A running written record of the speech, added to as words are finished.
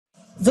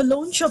The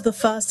launch of the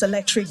first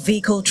electric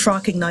vehicle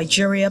truck in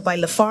Nigeria by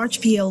Lafarge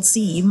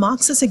plc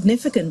marks a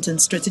significant and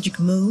strategic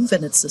move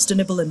in its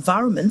sustainable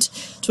environment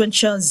to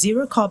ensure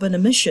zero carbon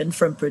emission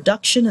from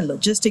production and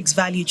logistics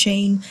value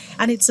chain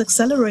and its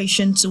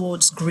acceleration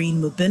towards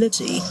green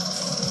mobility.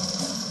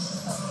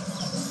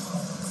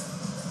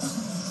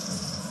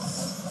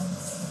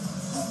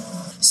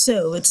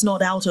 So it's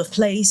not out of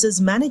place as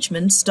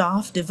management,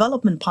 staff,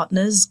 development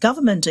partners,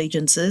 government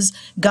agencies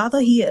gather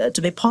here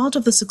to be part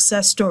of the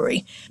success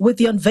story with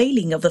the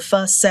unveiling of the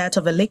first set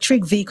of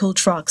electric vehicle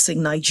trucks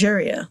in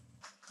Nigeria.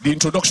 The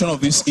introduction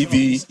of these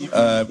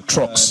EV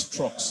trucks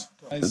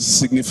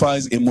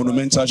signifies a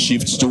monumental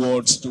shift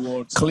towards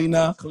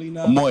cleaner,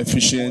 more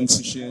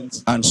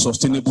efficient and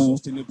sustainable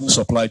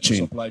supply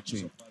chain.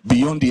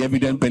 Beyond the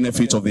evident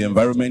benefit of the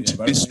environment,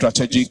 this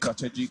strategic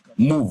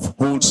move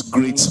holds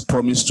great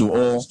promise to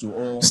all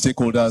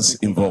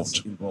stakeholders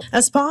involved.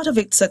 As part of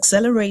its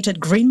accelerated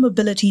green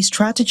mobility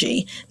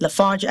strategy,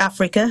 Lafarge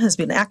Africa has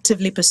been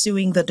actively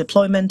pursuing the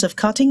deployment of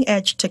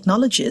cutting-edge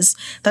technologies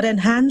that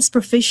enhance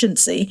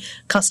proficiency,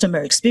 customer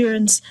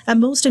experience, and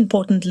most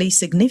importantly,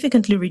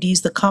 significantly reduce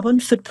the carbon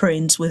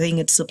footprints within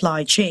its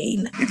supply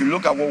chain. If you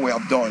look at what we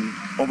have done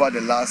over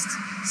the last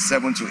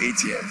 7 to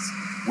 8 years,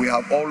 we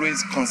have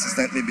always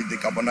consistently been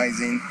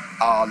decarbonizing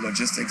our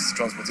logistics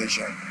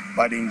transportation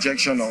by the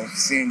injection of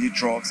CNG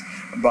trucks,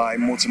 by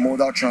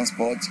multimodal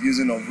transport,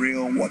 using of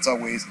rail,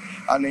 waterways,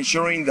 and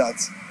ensuring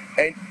that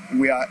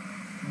we are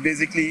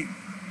basically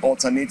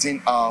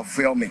alternating our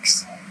fuel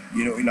mix,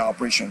 in our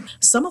operation.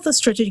 Some of the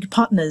strategic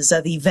partners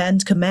at the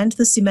event commend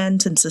the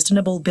Cement and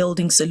Sustainable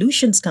Building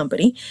Solutions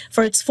Company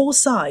for its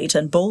foresight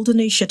and bold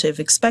initiative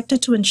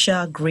expected to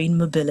ensure green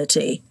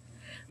mobility.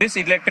 This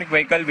electric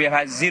vehicle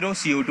has zero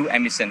CO2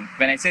 emission.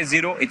 When I say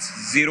zero,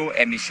 it's zero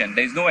emission.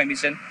 There is no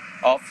emission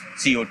of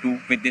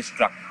CO2 with this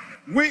truck.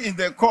 We in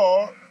the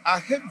core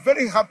are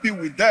very happy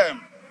with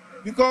them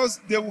because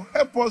they will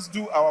help us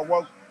do our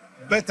work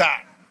better,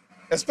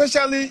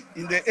 especially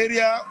in the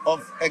area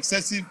of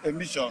excessive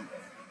emission,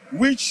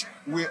 which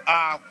we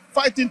are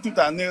fighting tooth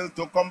and nail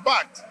to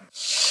combat.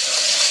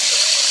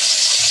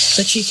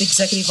 The Chief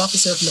Executive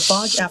Officer of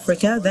Lafarge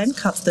Africa then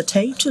cut the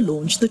tape to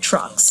launch the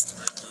trucks.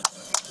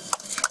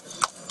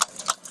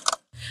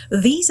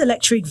 These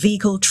electric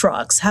vehicle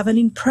trucks have an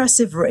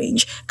impressive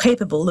range,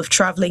 capable of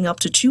traveling up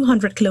to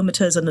 200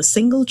 kilometers on a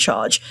single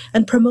charge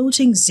and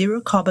promoting zero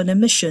carbon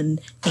emission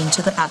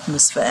into the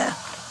atmosphere.